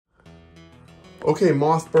Okay,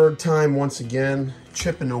 mothberg time once again,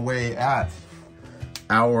 chipping away at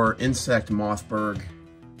our insect mothberg.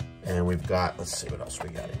 And we've got, let's see what else we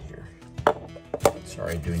got in here.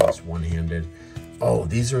 Sorry, doing this one-handed. Oh,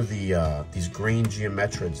 these are the these green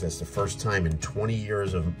geometrids. That's the first time in 20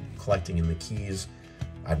 years of collecting in the Keys.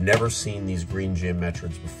 I've never seen these green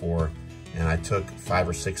geometrids before, and I took 5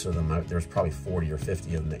 or 6 of them. There's probably 40 or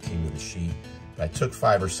 50 of them that came with the sheet. But I took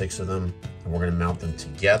 5 or 6 of them, and we're gonna mount them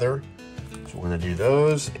together. So we're gonna do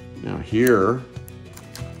those. Now here,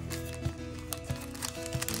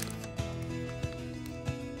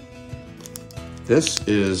 this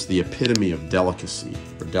is the epitome of delicacy,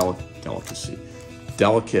 or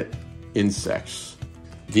delicate insects.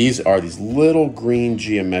 These are these little green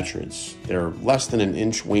geometrids. They're less than an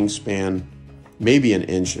inch wingspan, maybe an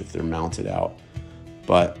inch if they're mounted out.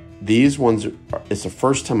 But these ones, it's the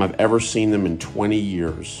first time I've ever seen them in 20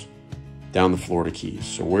 years down the Florida Keys.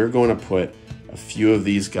 So we're going to put a few of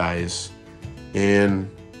these guys in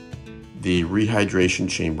the rehydration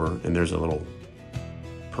chamber, and there's a little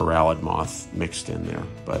parallid moth mixed in there.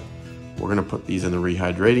 But we're gonna put these in the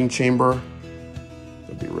rehydrating chamber.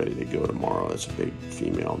 They'll be ready to go tomorrow. It's a big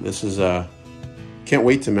female. This is can't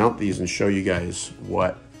wait to mount these and show you guys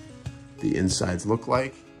what the insides look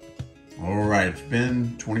like. All right, it's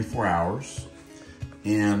been 24 hours.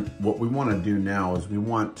 And what we want to do now is we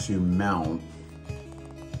want to mount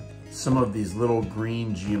some of these little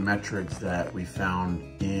green geometrics that we found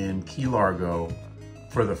in Key Largo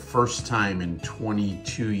for the first time in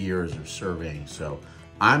 22 years of surveying. So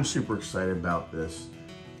I'm super excited about this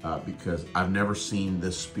because I've never seen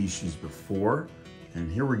this species before.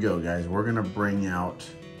 And here we go, guys. We're gonna bring out,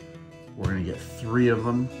 we're gonna get 3 of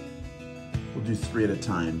them. We'll do 3 at a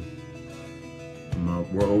time.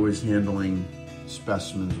 We're always handling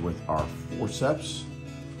specimens with our forceps.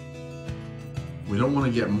 We don't want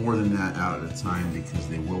to get more than that out at a time because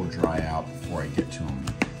they will dry out before I get to them.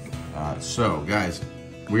 So guys,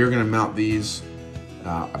 we are going to mount these.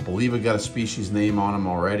 I believe I got a species name on them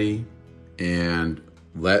already, and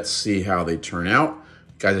let's see how they turn out.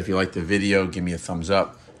 Guys, if you like the video, give me a thumbs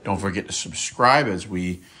up. Don't forget to subscribe as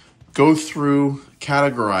we go through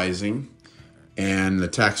categorizing and the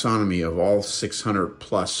taxonomy of all 600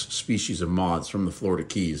 plus species of moths from the Florida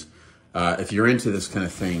Keys. If you're into this kind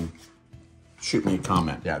of thing, shoot me a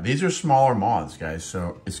comment. Yeah, these are smaller moths, guys,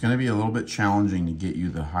 so it's gonna be a little bit challenging to get you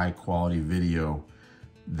the high quality video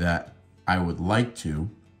that I would like to,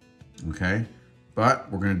 okay?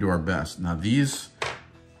 But we're gonna do our best. Now these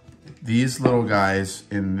little guys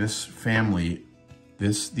in this family,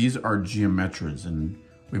 these are geometrids, and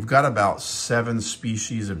we've got about 7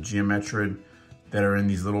 species of geometrid that are in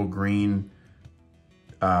these little green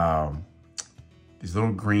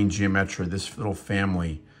geometrid, this little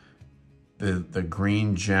family, the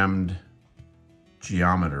green gemmed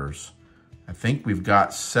geometers. I think we've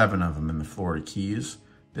got 7 of them in the Florida Keys.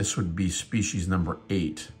 This would be species number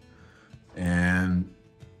 8. And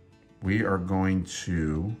we are going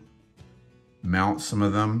to mount some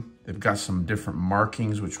of them. They've got some different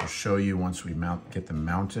markings, which we'll show you once we get them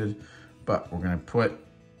mounted. But we're gonna put,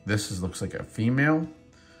 looks like a female.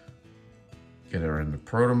 Get her in the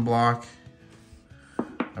proton block.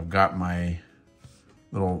 I've got my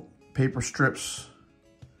little paper strips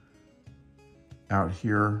out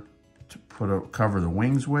here to cover the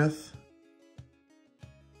wings with.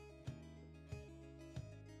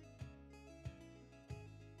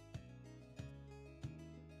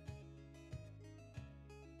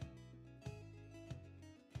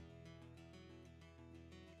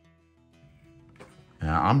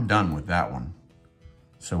 Now I'm done with that one.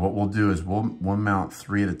 So what we'll do is we'll mount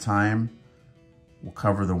 3 at a time. We'll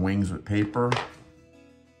cover the wings with paper.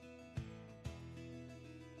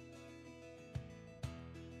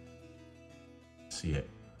 See it.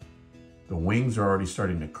 The wings are already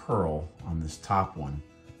starting to curl on this top one.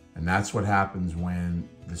 And that's what happens when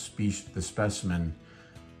the specimen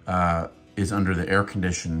is under the air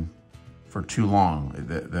condition for too long.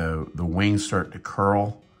 The wings start to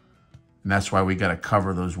curl. And that's why we got to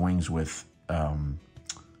cover those wings with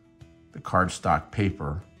the cardstock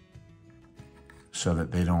paper so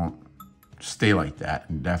that they don't stay like that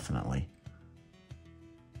indefinitely.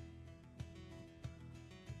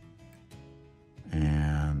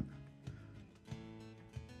 And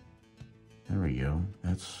there we go.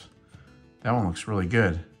 That one looks really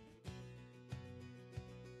good.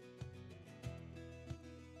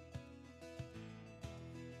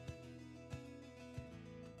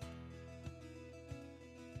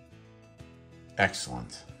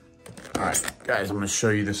 Excellent. All right, guys, I'm gonna show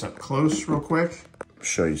you this up close real quick.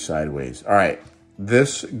 Show you sideways. All right,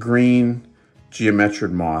 this green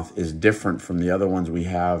Geometrid moth is different from the other ones we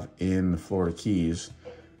have in the Florida Keys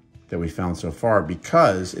that we found so far,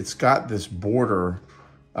 because it's got this border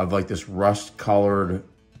of like this rust colored,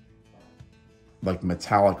 like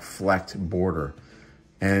metallic flecked border.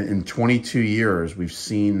 And in 22 years, we've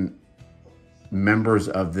seen members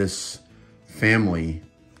of this family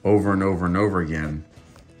over and over and over again,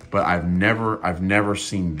 but I've never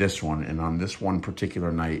seen this one. And on this one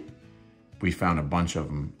particular night, we found a bunch of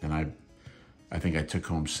them, and I think I took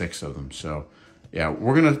home 6 of them. So yeah,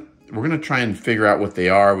 we're gonna try and figure out what they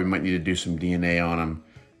are. We might need to do some DNA on them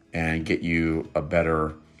and get you a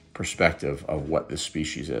better perspective of what this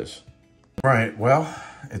species is. All right, well,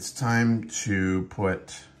 it's time to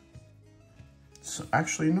put, so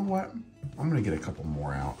actually, you know what? I'm gonna get a couple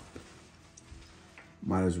more out.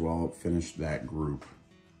 Might as well finish that group.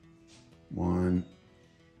 1,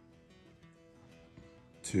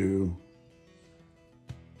 2,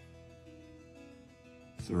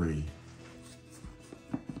 3.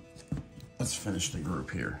 Let's finish the group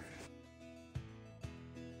here.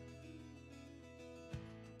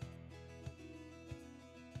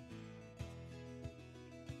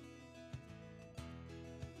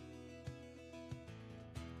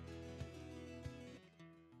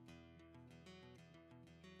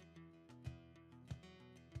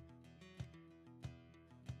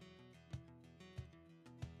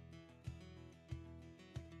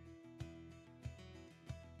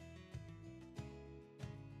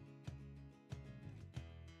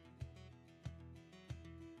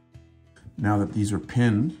 Now that these are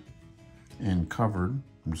pinned and covered,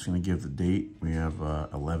 I'm just going to give the date. We have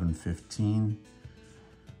 11/15.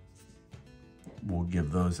 We'll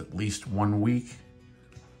give those at least 1 week.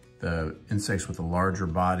 The insects with a larger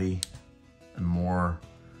body and more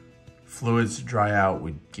fluids to dry out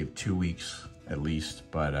would give 2 weeks at least,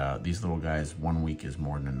 but these little guys, 1 week is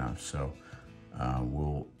more than enough. So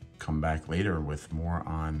we'll come back later with more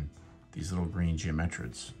on these little green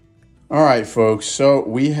geometrids. All right, folks, so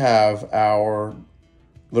we have our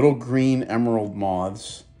little green emerald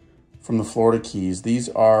moths from the Florida Keys. These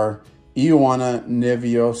are Ioana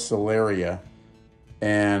nevioselaria,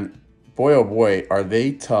 and boy, oh boy, are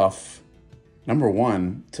they tough, number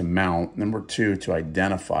 1, to mount, number 2, to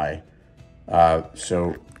identify.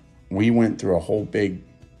 So we went through a whole big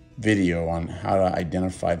video on how to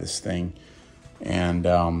identify this thing, and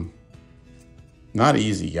not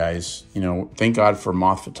easy, guys. You know, thank God for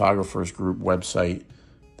Moth Photographers Group website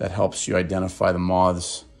that helps you identify the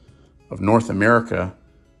moths of North America.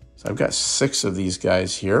 So I've got 6 of these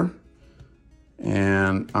guys here,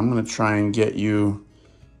 and I'm gonna try and get you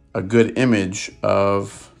a good image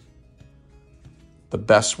of the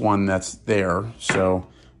best one that's there. So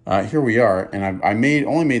here we are, and I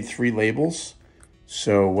only made 3 labels.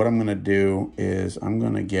 So what I'm gonna do is I'm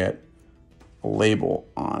gonna get a label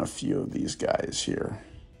on a few of these guys here,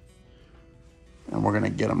 and we're gonna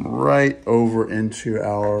get them right over into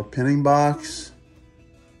our pinning box.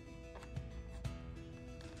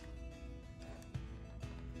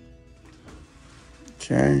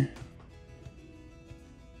 Okay.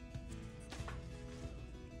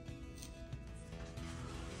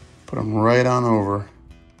 Put them right on over.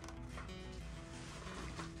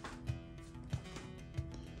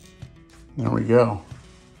 There we go.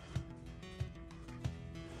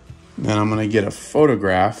 Then I'm gonna get a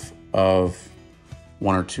photograph of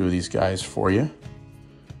 1 or 2 of these guys for you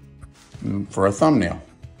for a thumbnail.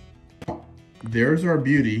 There's our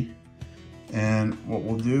beauty. And what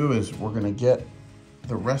we'll do is we're gonna get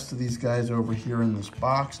the rest of these guys over here in this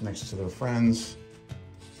box next to their friends.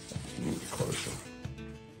 Move closer.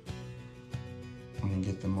 I'm gonna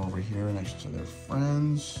get them over here next to their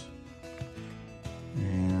friends.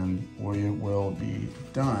 And we will be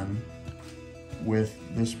done with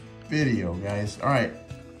this video, guys. All right,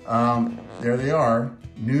 there they are.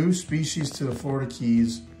 New species to the Florida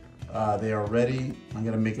Keys. They are ready. I'm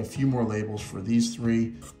gonna make a few more labels for these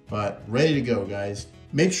 3, but ready to go, guys.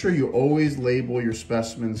 Make sure you always label your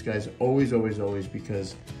specimens, guys. Always, always, always,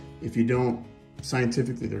 because if you don't,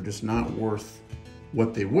 scientifically, they're just not worth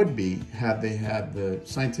what they would be had they had the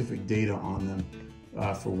scientific data on them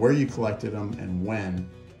for where you collected them and when,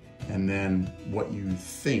 and then what you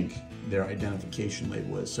think their identification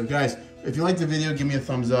label is. So guys, if you liked the video, give me a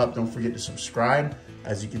thumbs up. Don't forget to subscribe.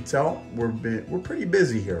 As you can tell, we're pretty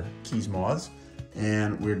busy here, Keys Moths,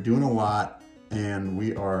 and we're doing a lot, and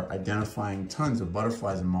we are identifying tons of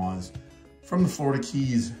butterflies and moths from the Florida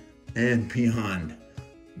Keys and beyond.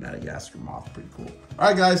 Madagascar moth, pretty cool. All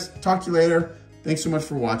right, guys, talk to you later. Thanks so much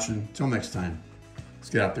for watching. Till next time, let's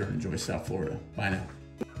get out there and enjoy South Florida. Bye now.